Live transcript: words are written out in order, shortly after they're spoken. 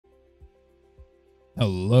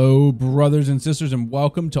Hello, brothers and sisters, and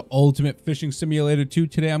welcome to Ultimate Fishing Simulator 2.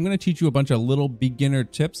 Today, I'm going to teach you a bunch of little beginner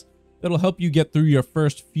tips that'll help you get through your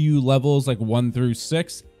first few levels, like 1 through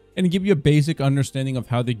 6, and give you a basic understanding of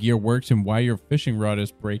how the gear works and why your fishing rod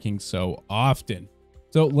is breaking so often.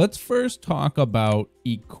 So let's first talk about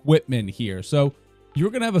equipment here. So you're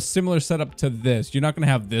going to have a similar setup to this. You're not going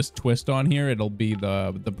to have this twist on here. It'll be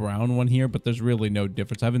the brown one here, but there's really no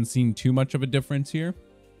difference. I haven't seen too much of a difference here.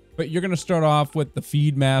 But you're going to start off with the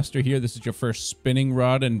Feed Master here. This is your first spinning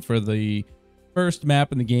rod, and for the first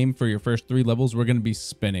map in the game, for your first 3 levels, we're going to be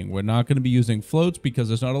spinning. We're not going to be using floats because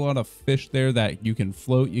there's not a lot of fish there that you can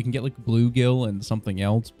float. You can get like bluegill and something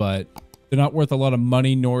else, but they're not worth a lot of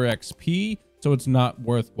money nor XP, so it's not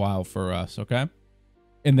worthwhile for us, okay?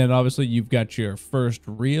 And then obviously you've got your first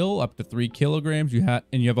reel up to 3 kilograms. You have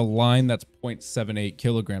a line that's 0.78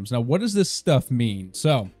 kilograms. Now, what does this stuff mean?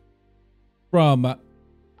 So from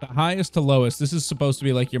the highest to lowest, this is supposed to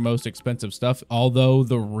be like your most expensive stuff, although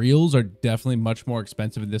the reels are definitely much more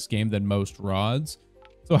expensive in this game than most rods.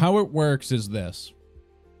 So how it works is this,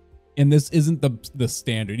 and this isn't the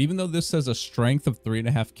standard. Even though this says a strength of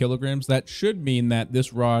 3.5 kilograms, that should mean that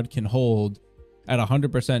this rod can hold at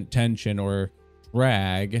 100% tension or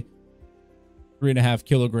drag 3.5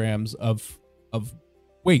 kilograms of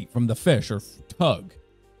weight from the fish or tug.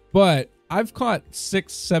 But I've caught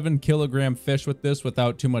 6-7 kilogram fish with this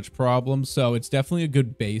without too much problem, so it's definitely a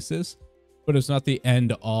good basis, but it's not the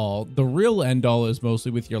end all. The real end all is mostly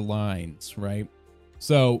with your lines, right?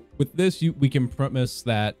 So with this, we can premise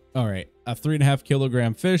that, all right, a 3.5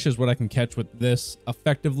 kilogram fish is what I can catch with this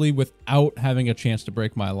effectively without having a chance to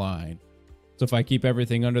break my line. So if I keep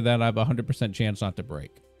everything under that, I have a 100% chance not to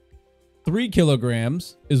break. 3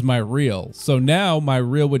 kilograms is my reel. So now my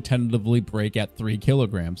reel would tentatively break at 3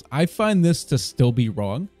 kilograms. I find this to still be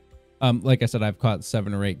wrong. Like I said, I've caught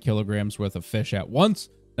 7 or 8 kilograms worth of fish at once.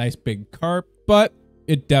 Nice big carp, but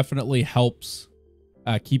it definitely helps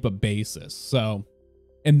keep a basis. So,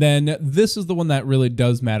 and then this is the one that really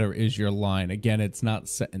does matter, is your line. Again, it's not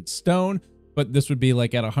set in stone, but this would be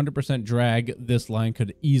like at 100% drag, this line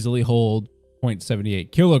could easily hold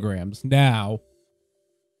 0.78 kilograms. Now,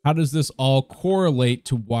 how does this all correlate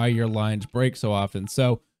to why your lines break so often?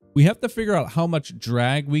 So we have to figure out how much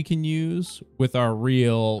drag we can use with our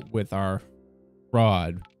reel, with our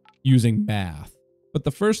rod, using math. But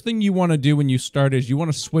the first thing you want to do when you start is you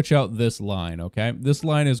want to switch out this line, okay? This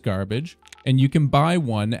line is garbage, and you can buy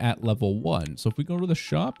one at level 1. So if we go to the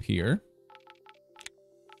shop here,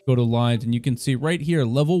 go to lines, and you can see right here,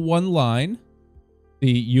 level 1 line,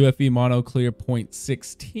 the UFE Mono Clear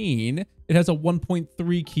 0.16, it has a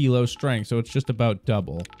 1.3 kilo strength, so it's just about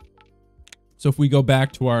double. So if we go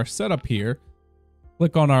back to our setup here,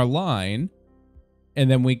 click on our line, and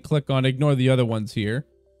then we click on, ignore the other ones here,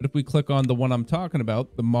 but if we click on the one I'm talking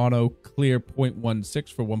about, the Mono Clear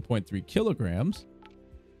 0.16 for 1.3 kilograms,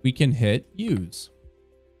 we can hit use.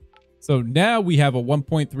 So now we have a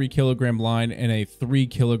 1.3 kilogram line and a 3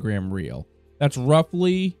 kilogram reel. That's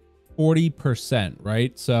roughly 40%,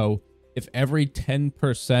 right? So if every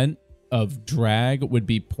 10% of drag would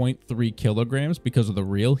be 0.3 kilograms because of the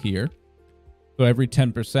reel here. So every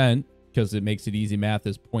 10%, because it makes it easy math,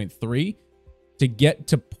 is 0.3. To get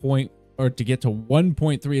to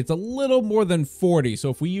 1.3, it's a little more than 40. So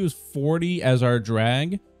if we use 40 as our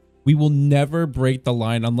drag, we will never break the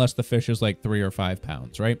line unless the fish is like 3 or 5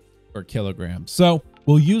 pounds, right? Or kilograms. So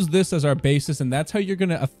we'll use this as our basis, and that's how you're going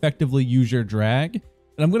to effectively use your drag.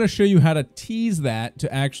 And I'm going to show you how to tease that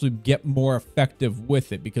to actually get more effective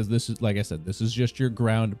with it, because this is, like I said, this is just your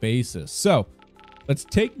ground basis. So let's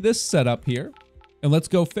take this setup here and let's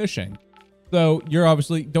go fishing. So you're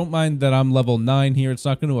obviously, don't mind that I'm level 9 here. It's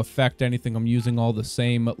not going to affect anything. I'm using all the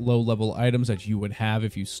same low level items that you would have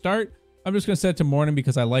if you start. I'm just going to set it to morning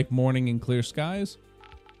because I like morning and clear skies.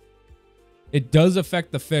 It does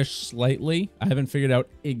affect the fish slightly. I haven't figured out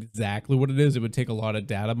exactly what it is. It would take a lot of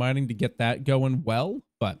data mining to get that going well,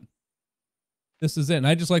 but this is it. And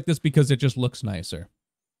I just like this because it just looks nicer.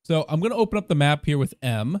 So I'm going to open up the map here with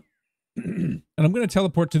M, and I'm going to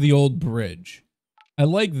teleport to the old bridge. I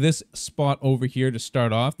like this spot over here to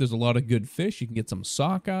start off. There's a lot of good fish. You can get some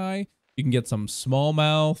sockeye. You can get some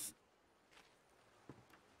smallmouth.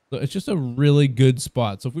 So it's just a really good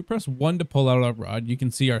spot. So if we press 1 to pull out our rod, you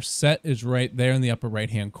can see our set is right there in the upper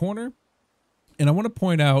right-hand corner. And I want to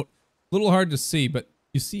point out, a little hard to see, but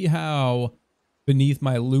you see how beneath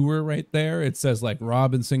my lure right there, it says like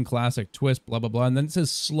Robinson Classic Twist, blah, blah, blah. And then it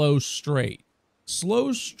says slow straight.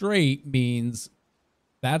 Slow straight means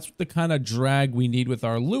that's the kind of drag we need with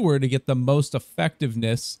our lure to get the most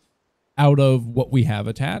effectiveness out of what we have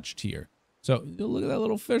attached here. So look at that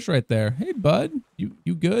little fish right there. Hey, bud,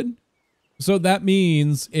 you good? So that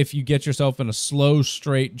means if you get yourself in a slow,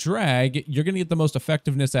 straight drag, you're going to get the most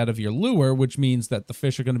effectiveness out of your lure, which means that the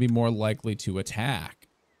fish are going to be more likely to attack.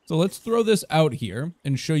 So let's throw this out here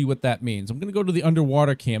and show you what that means. I'm going to go to the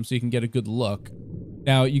underwater cam so you can get a good look.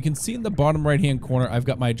 Now, you can see in the bottom right-hand corner, I've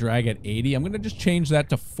got my drag at 80. I'm going to just change that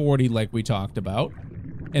to 40 like we talked about.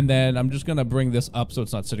 And then I'm just going to bring this up so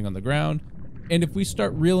it's not sitting on the ground. And if we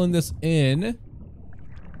start reeling this in...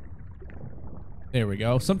 There we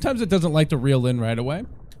go. Sometimes it doesn't like to reel in right away.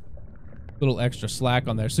 Little extra slack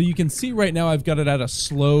on there. So you can see right now I've got it at a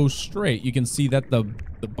slow straight. You can see that the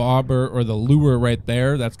bobber or the lure right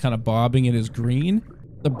there, that's kind of bobbing, it is green.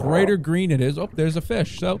 The brighter green it is, oh, there's a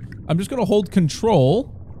fish. So I'm just going to hold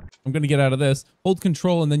control. I'm going to get out of this. Hold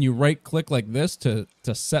control and then you right click like this to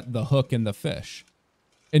set the hook in the fish.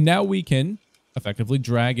 And now we can effectively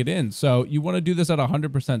drag it in. So you want to do this at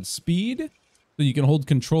 100% speed. So you can hold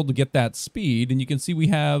control to get that speed. And you can see we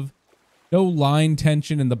have no line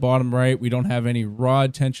tension in the bottom right. We don't have any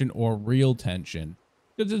rod tension or reel tension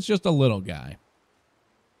because it's just a little guy.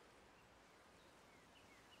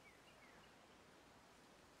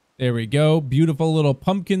 There we go. Beautiful little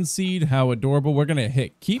pumpkin seed. How adorable. We're going to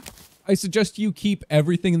hit keep. I suggest you keep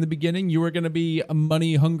everything in the beginning. You are going to be a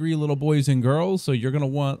money hungry little boys and girls. So you're going to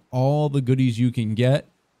want all the goodies you can get.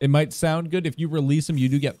 It might sound good. If you release them, you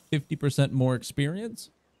do get 50% more experience.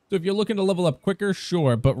 So if you're looking to level up quicker,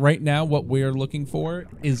 sure. But right now, what we're looking for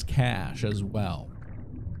is cash as well.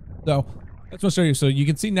 So that's what I'll show you. So you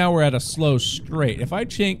can see now we're at a slow straight. If I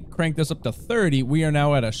crank this up to 30, we are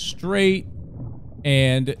now at a straight.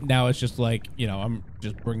 And now it's just like, you know, I'm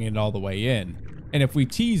just bringing it all the way in. And if we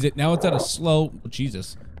tease it, now it's at a slow... Oh,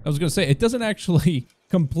 Jesus. I was going to say, it doesn't actually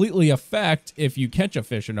completely affect if you catch a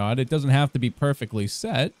fish or not. It doesn't have to be perfectly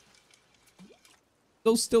set.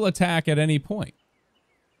 They'll still attack at any point.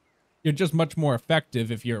 You're just much more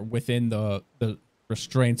effective if you're within the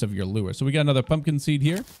restraints of your lure. So we got another pumpkin seed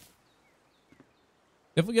here.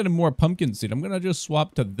 If we get a more pumpkin seed, I'm going to just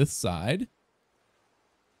swap to this side.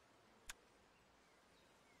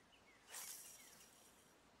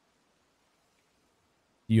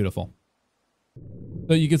 Beautiful.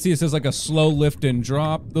 So you can see it says like a slow lift and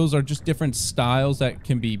drop. Those are just different styles that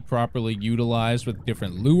can be properly utilized with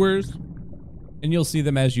different lures. And you'll see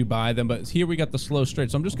them as you buy them. But here we got the slow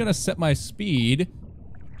straight. So I'm just going to set my speed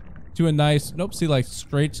to a nice... Nope, see, like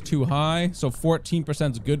straight's too high. So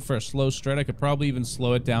 14% is good for a slow straight. I could probably even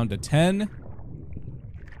slow it down to 10.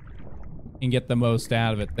 And get the most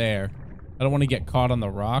out of it there. I don't want to get caught on the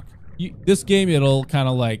rock. This game, it'll kind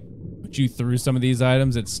of like put you through some of these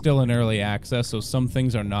items. It's still in early access, so some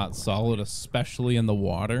things are not solid, especially in the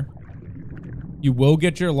water. You will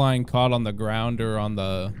get your line caught on the ground or on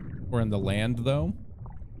the... or in the land, though.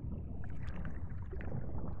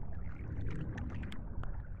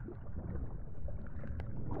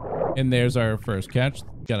 And there's our first catch.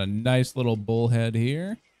 Got a nice little bullhead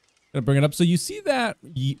here. Gonna bring it up. So you see that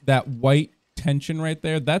white tension right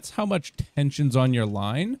there? That's how much tension's on your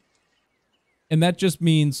line. And that just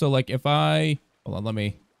means, so like if I... Hold on, let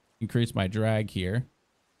me increase my drag here.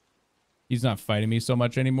 He's not fighting me so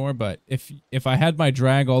much anymore, but if I had my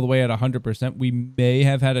drag all the way at 100%, we may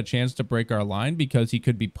have had a chance to break our line because he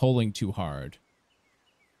could be pulling too hard.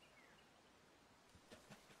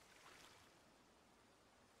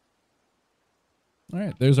 All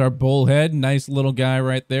right, there's our bullhead. Nice little guy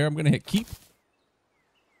right there. I'm going to hit keep. Just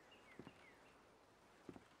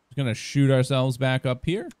going to shoot ourselves back up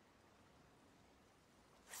here.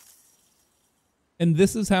 And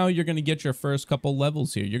this is how you're going to get your first couple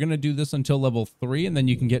levels here. You're going to do this until level 3, and then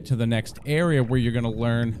you can get to the next area where you're going to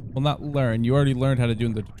learn... Well, not learn. You already learned how to do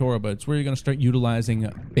in the tutorial, but it's where you're going to start utilizing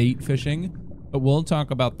bait fishing. But we'll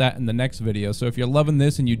talk about that in the next video. So if you're loving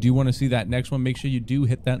this and you do want to see that next one, make sure you do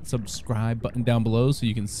hit that subscribe button down below so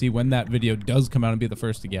you can see when that video does come out and be the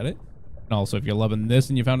first to get it. And also, if you're loving this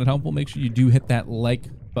and you found it helpful, make sure you do hit that like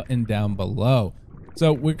button down below.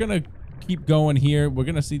 So we're going to keep going here. We're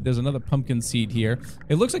gonna see there's another pumpkin seed here.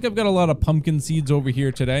 It looks like I've got a lot of pumpkin seeds over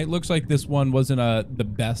here today. It looks like this one wasn't the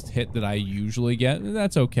best hit that I usually get.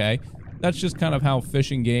 That's okay. That's just kind of how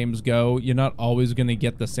fishing games go. You're not always gonna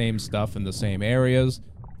get the same stuff in the same areas.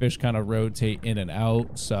 Fish kind of rotate in and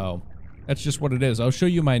out, so that's just what it is. I'll show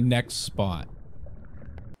you my next spot.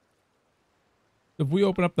 If we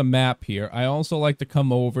open up the map here, I also like to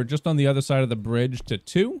come over just on the other side of the bridge to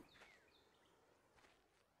 2.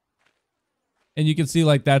 And you can see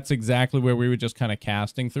like that's exactly where we were just kind of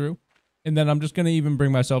casting through. And then I'm just going to even bring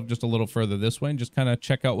myself just a little further this way and just kind of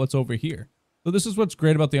check out what's over here. So this is what's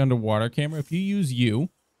great about the underwater camera. If you use U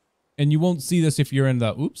And you won't see this if you're in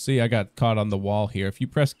the, oops, see, I got caught on the wall here. If you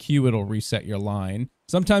press Q, it'll reset your line.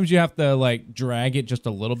 Sometimes you have to like drag it just a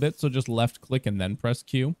little bit. So just left click and then press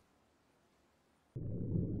Q.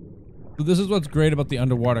 So this is what's great about the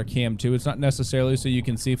underwater cam too. It's not necessarily so you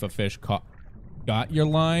can see if a fish got your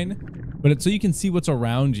line, but it's so you can see what's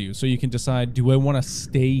around you. So you can decide, do I want to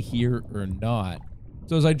stay here or not?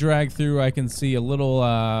 So as I drag through, I can see a little,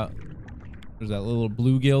 there's that little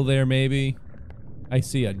bluegill there maybe. I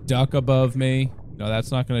see a duck above me. No,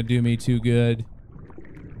 that's not going to do me too good.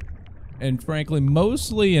 And frankly,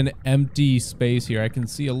 mostly an empty space here. I can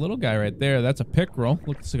see a little guy right there. That's a pickerel.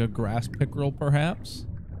 Looks like a grass pickerel, perhaps.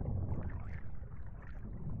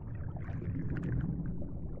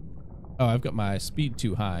 Oh, I've got my speed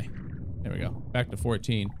too high. There we go. Back to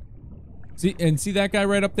 14. See that guy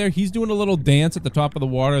right up there? He's doing a little dance at the top of the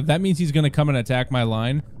water. That means he's going to come and attack my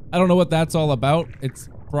line. I don't know what that's all about. It's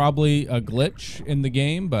probably a glitch in the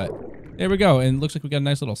game, but there we go. And it looks like we got a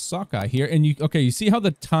nice little sockeye here. And you see how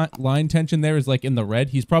the line tension there is like in the red?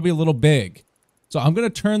 He's probably a little big. So I'm going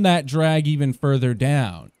to turn that drag even further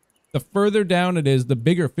down. The further down it is, the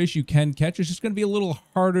bigger fish you can catch. It's just going to be a little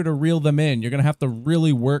harder to reel them in. You're going to have to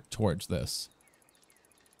really work towards this.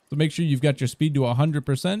 So make sure you've got your speed to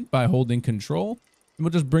 100% by holding control. And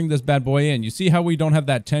we'll just bring this bad boy in. You see how we don't have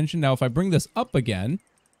that tension? Now if I bring this up again,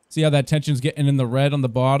 see how that tension's getting in the red on the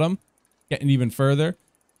bottom? Getting even further?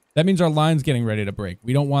 That means our line's getting ready to break.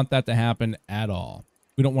 We don't want that to happen at all.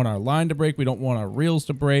 We don't want our line to break. We don't want our reels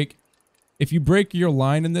to break. If you break your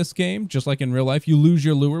line in this game, just like in real life, you lose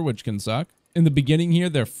your lure, which can suck. In the beginning here,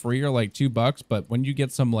 they're free or like $2, but when you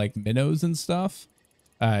get some like minnows and stuff,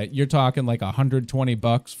 you're talking like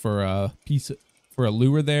 $120 for a piece for a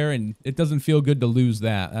lure there, and it doesn't feel good to lose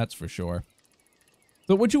that. That's for sure.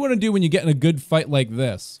 So what you want to do when you get in a good fight like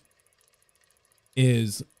this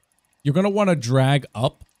is you're going to want to drag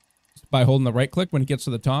up by holding the right click when it gets to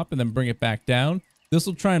the top and then bring it back down. This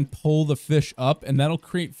will try and pull the fish up, and that'll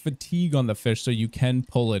create fatigue on the fish so you can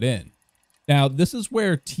pull it in. Now, this is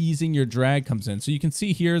where teasing your drag comes in. So you can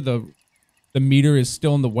see here the meter is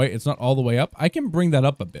still in the white. It's not all the way up. I can bring that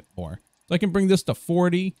up a bit more. So I can bring this to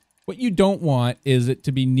 40. What you don't want is it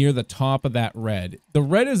to be near the top of that red. The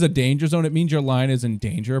red is a danger zone. It means your line is in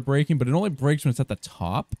danger of breaking, but it only breaks when it's at the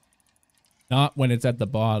top, not when it's at the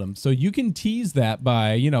bottom. So you can tease that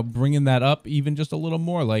by, you know, bringing that up even just a little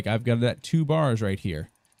more. Like I've got that 2 bars right here.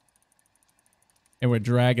 And we're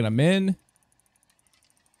dragging them in.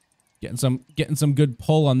 Getting some good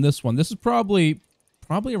pull on this one. This is probably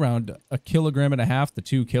around 1.5 kilograms to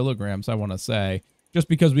 2 kilograms, I want to say. Just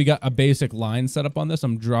because we got a basic line set up on this,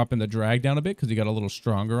 I'm dropping the drag down a bit because he got a little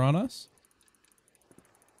stronger on us.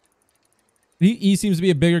 He seems to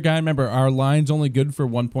be a bigger guy. Remember, our line's only good for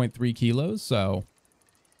 1.3 kilos. So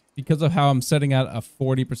because of how I'm setting out a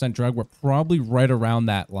 40% drag, we're probably right around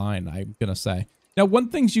that line, I'm going to say. Now, one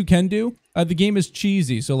things you can do, the game is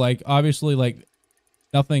cheesy. So like, obviously, like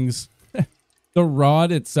nothing's, the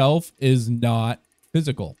rod itself is not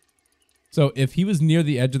physical. So if he was near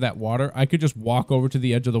the edge of that water, I could just walk over to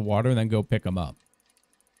the edge of the water and then go pick him up.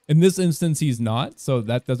 In this instance, he's not, so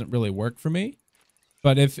that doesn't really work for me.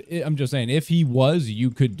 But if, I'm just saying, if he was, you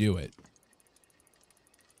could do it.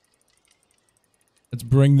 Let's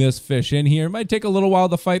bring this fish in here. It might take a little while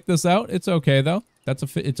to fight this out. It's okay, though.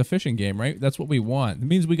 It's a fishing game, right? That's what we want. It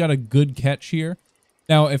means we got a good catch here.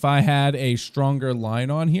 Now, if I had a stronger line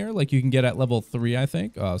on here, like you can get at level 3, I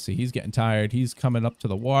think. Oh, see, he's getting tired. He's coming up to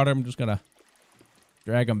the water. I'm just going to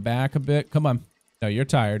drag him back a bit. Come on. No, you're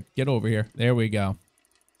tired. Get over here. There we go.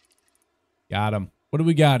 Got him. What do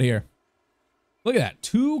we got here? Look at that.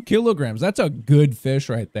 2 kilograms. That's a good fish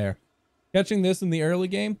right there. Catching this in the early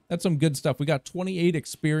game, that's some good stuff. We got 28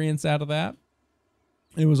 experience out of that.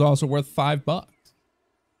 It was also worth $5.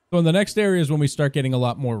 So in the next area is when we start getting a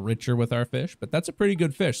lot more richer with our fish, but that's a pretty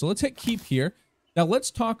good fish. So let's hit keep here. Now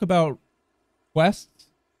let's talk about quests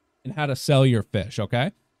and how to sell your fish,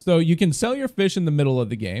 okay? So you can sell your fish in the middle of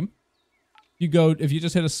the game. If you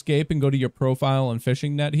just hit escape and go to your profile and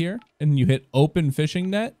fishing net here, and you hit open fishing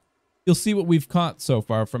net, you'll see what we've caught so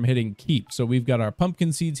far from hitting keep. So we've got our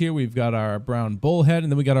pumpkin seeds here, we've got our brown bullhead,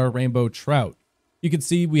 and then we got our rainbow trout. You can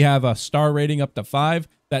see we have a star rating up to 5.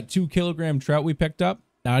 That 2 kilogram trout we picked up,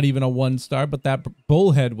 not even a 1 star, but that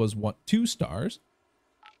bullhead was 2 stars.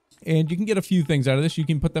 And you can get a few things out of this. You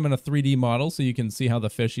can put them in a 3D model so you can see how the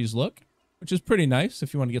fishies look, which is pretty nice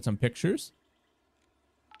if you want to get some pictures.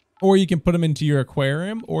 Or you can put them into your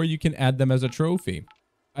aquarium, or you can add them as a trophy.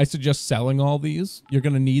 I suggest selling all these. You're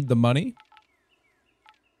going to need the money.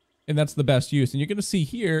 And that's the best use. And you're going to see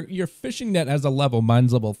here, your fishing net has a level.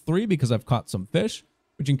 Mine's level 3 because I've caught some fish,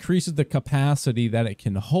 which increases the capacity that it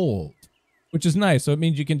can hold, which is nice. So it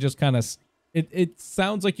means you can just kind of, it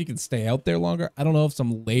sounds like you can stay out there longer. I don't know if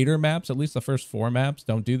some later maps, at least the first 4 maps,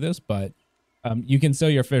 don't do this, but you can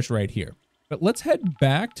sell your fish right here. But let's head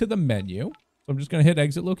back to the menu. So I'm just going to hit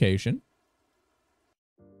exit location.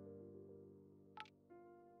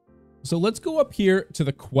 So let's go up here to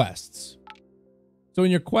the quests. So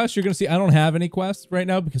in your quests, you're going to see I don't have any quests right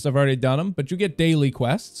now because I've already done them, but you get daily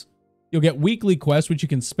quests. You'll get weekly quests, which you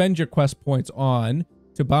can spend your quest points on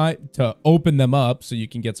to open them up so you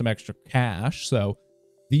can get some extra cash. So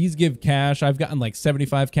these give cash. I've gotten like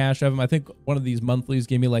 75 cash out of them. I think one of these monthlies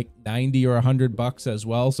gave me like 90 or 100 bucks as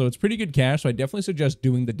well. So it's pretty good cash. So I definitely suggest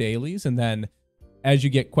doing the dailies. And then as you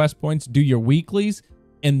get quest points, do your weeklies.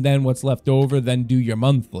 And then what's left over, then do your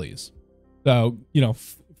monthlies. So, you know,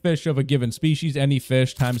 fish of a given species, any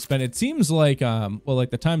fish, time spent. It seems like, well, like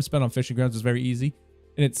the time spent on fishing grounds is very easy.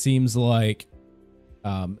 And it seems like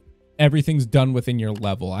everything's done within your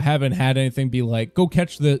level. I haven't had anything be like, go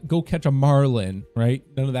catch a marlin, right?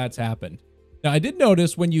 None of that's happened. Now, I did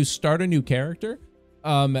notice when you start a new character,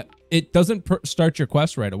 it doesn't start your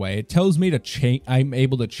quest right away. It tells me to change. I'm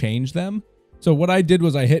able to change them. So what I did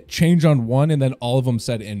was I hit change on one, and then all of them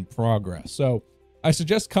said in progress. So I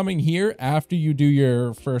suggest coming here after you do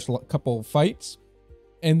your first couple fights,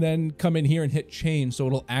 and then come in here and hit change, so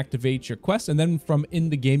it'll activate your quest. And then from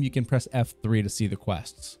in the game, you can press F3 to see the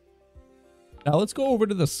quests. Now let's go over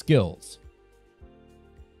to the skills.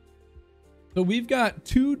 So we've got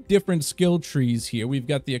 2 different skill trees here. We've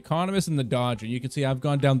got the economist and the dodger. You can see I've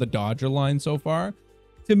gone down the dodger line so far.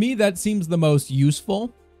 To me, that seems the most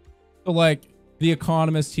useful. So like the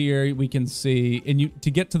economist here, we can see, and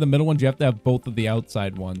to get to the middle ones, you have to have both of the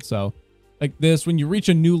outside ones. So like this, when you reach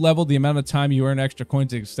a new level, the amount of time you earn extra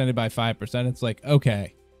coins is extended by 5%. It's like,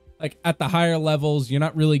 okay, like at the higher levels, you're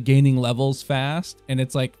not really gaining levels fast, and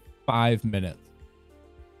it's like 5 minutes.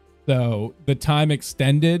 So the time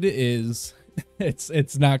extended is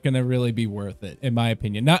it's not going to really be worth it, in my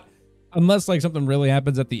opinion. Not unless like something really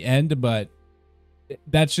happens at the end, but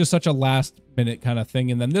that's just such a last minute kind of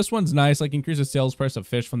thing. And then this one's nice, like increases sales price of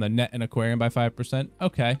fish from the net and aquarium by 5%.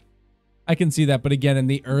 Okay, I can see that. But again, in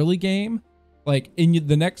the early game, like in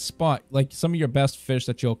the next spot, like some of your best fish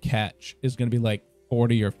that you'll catch is going to be like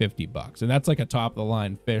 40 or 50 bucks. And that's like a top of the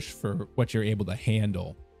line fish for what you're able to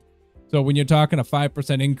handle. So when you're talking a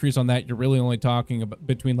 5% increase on that, you're really only talking about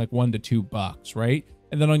between like $1 to $2, right?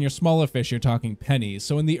 And then on your smaller fish, you're talking pennies.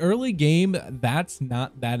 So in the early game, that's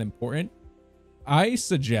not that important. I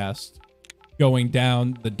suggest going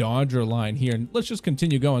down the dodger line here, and let's just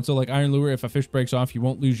continue going. So like iron lure, if a fish breaks off, you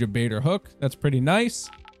won't lose your bait or hook. That's pretty nice.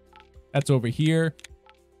 That's over here.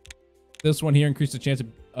 This one here increases the chance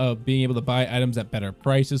of being able to buy items at better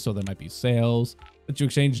prices. So there might be sales. Let you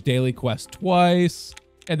exchange daily quest twice.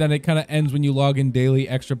 And then it kind of ends when you log in daily.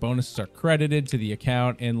 Extra bonuses are credited to the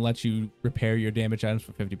account and lets you repair your damaged items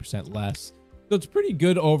for 50% less. So it's pretty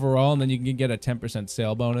good overall. And then you can get a 10%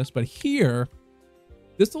 sale bonus. But here,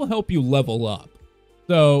 this will help you level up.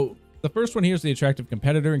 So the first one here is the attractive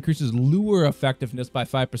competitor. Increases lure effectiveness by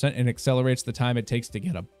 5% and accelerates the time it takes to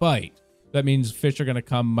get a bite. That means fish are going to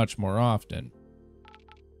come much more often.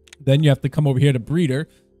 Then you have to come over here to breeder.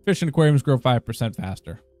 Fish in aquariums grow 5%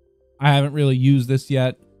 faster. I haven't really used this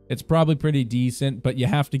yet. It's probably pretty decent, but you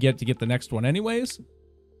have to get the next one anyways,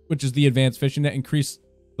 which is the advanced fishing net. Increase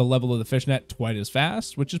the level of the fish net twice as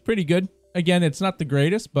fast, which is pretty good. Again, it's not the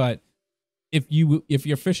greatest, but if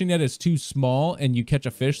your fishing net is too small and you catch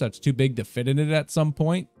a fish that's too big to fit in it at some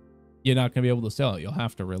point, you're not going to be able to sell it. You'll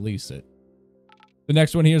have to release it. The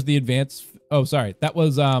next one here is the advanced. Oh, sorry. That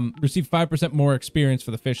was receive 5% more experience for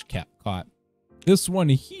the fish caught. This one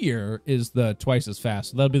here is the twice as fast.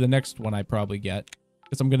 So that'll be the next one I probably get,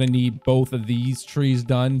 because I'm going to need both of these trees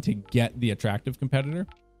done to get the attractive competitor.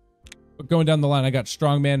 But going down the line, I got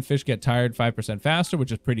strongman. Fish get tired 5% faster,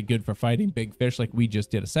 which is pretty good for fighting big fish like we just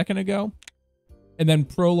did a second ago. And then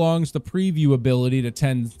prolongs the preview ability to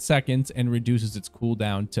 10 seconds and reduces its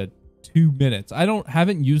cooldown to 2 minutes. I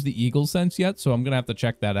haven't used the eagle sense yet, so I'm going to have to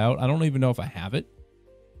check that out. I don't even know if I have it.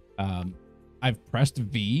 I've pressed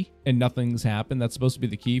V and nothing's happened. That's supposed to be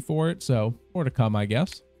the key for it. So more to come, I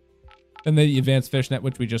guess. And the advanced fish net,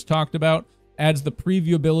 which we just talked about, adds the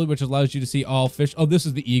preview ability, which allows you to see all fish. Oh, this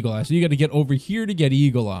is the eagle eye. So you got to get over here to get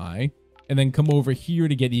eagle eye and then come over here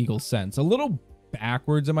to get eagle sense. A little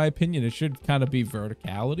backwards, in my opinion. It should kind of be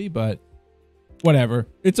verticality, but whatever.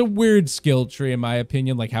 It's a weird skill tree, in my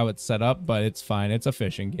opinion, like how it's set up, but it's fine. It's a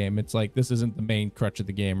fishing game. It's like, this isn't the main crutch of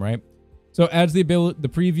the game, right? So it adds the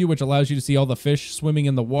preview, which allows you to see all the fish swimming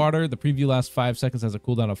in the water. The preview lasts 5 seconds, has a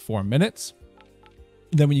cooldown of 4 minutes.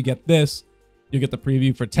 And then when you get this, You'll get the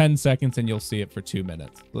preview for 10 seconds and you'll see it for 2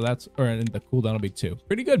 minutes. So that's, or and the cooldown will be 2.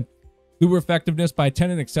 Pretty good. Lure effectiveness by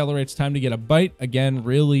 10 and accelerates time to get a bite. Again,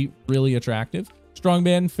 really, really attractive.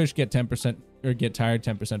 Strongman, fish get 10% or get tired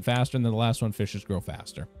 10% faster. And then the last one, fishes grow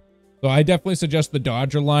faster. So I definitely suggest the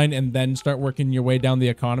Dodger line and then start working your way down the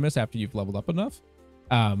Economist after you've leveled up enough.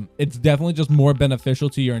 It's definitely just more beneficial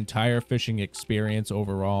to your entire fishing experience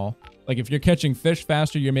overall. Like if you're catching fish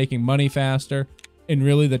faster, you're making money faster. And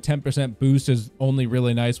really the 10% boost is only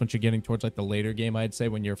really nice once you're getting towards like the later game, I'd say,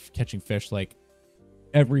 when you're catching fish. Like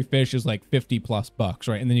every fish is like 50 plus bucks,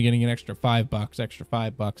 right? And then you're getting an extra $5, extra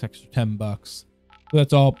 $5, extra $10. So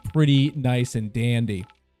that's all pretty nice and dandy.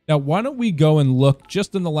 Now, why don't we go and look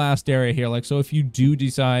just in the last area here? Like, so if you do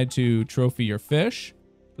decide to trophy your fish,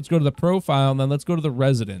 let's go to the profile and then let's go to the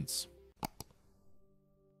residence.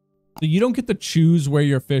 So you don't get to choose where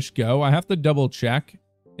your fish go. I have to double check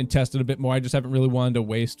and test it a bit more. I just haven't really wanted to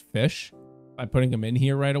waste fish by putting them in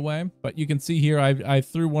here right away. But you can see here, I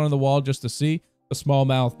threw one on the wall just to see a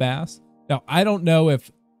smallmouth bass. Now, I don't know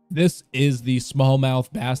if this is the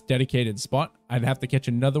smallmouth bass dedicated spot. I'd have to catch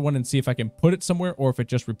another one and see if I can put it somewhere or if it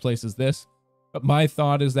just replaces this. But my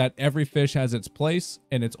thought is that every fish has its place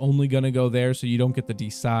and it's only going to go there, so you don't get to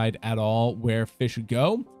decide at all where fish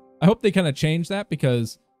go. I hope they kind of change that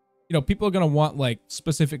because, you know, people are going to want like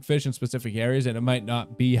specific fish in specific areas, and it might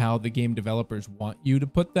not be how the game developers want you to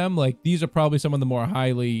put them. Like these are probably some of the more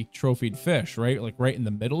highly trophied fish, right? Like right in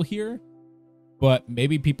the middle here. But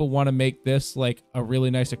maybe people want to make this like a really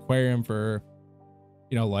nice aquarium for,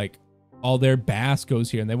 you know, like all their bass goes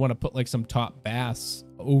here, and they want to put like some top bass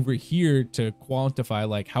over here to quantify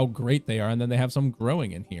like how great they are. And then they have some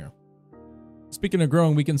growing in here. Speaking of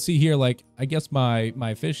growing, we can see here, like, I guess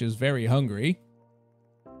my fish is very hungry.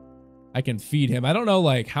 I can feed him. I don't know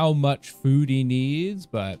like how much food he needs,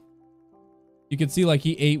 but you can see like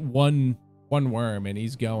he ate one worm and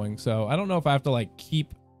he's going. So I don't know if I have to like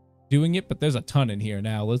keep doing it, but there's a ton in here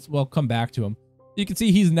now. We'll come back to him. You can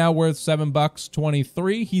see he's now worth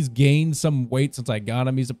 $7.23. He's gained some weight since I got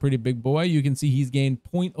him. He's a pretty big boy. You can see he's gained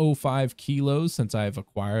 0.05 kilos since I've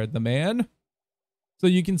acquired the man. So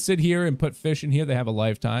you can sit here and put fish in here. They have a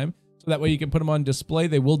lifetime. So that way you can put them on display.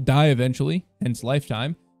 They will die eventually, hence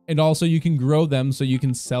lifetime. And also you can grow them so you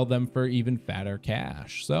can sell them for even fatter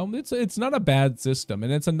cash. So it's not a bad system,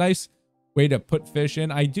 and it's a nice way to put fish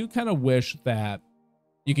in. I do kind of wish that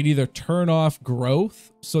you could either turn off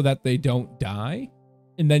growth so that they don't die,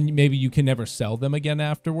 and then maybe you can never sell them again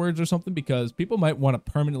afterwards or something, because people might want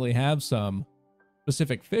to permanently have some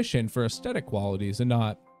specific fish in for aesthetic qualities and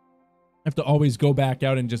not have to always go back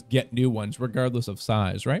out and just get new ones regardless of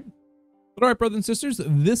size, right? But all right, brothers and sisters,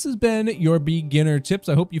 this has been your beginner tips.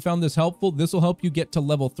 I hope you found this helpful. This will help you get to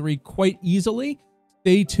level 3 quite easily.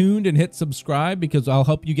 Stay tuned and hit subscribe because I'll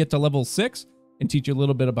help you get to level 6 and teach you a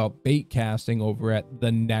little bit about bait casting over at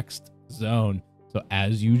the next zone. So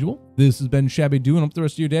as usual, this has been ShabbyDoo, and I hope the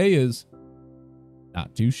rest of your day is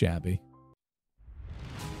not too shabby.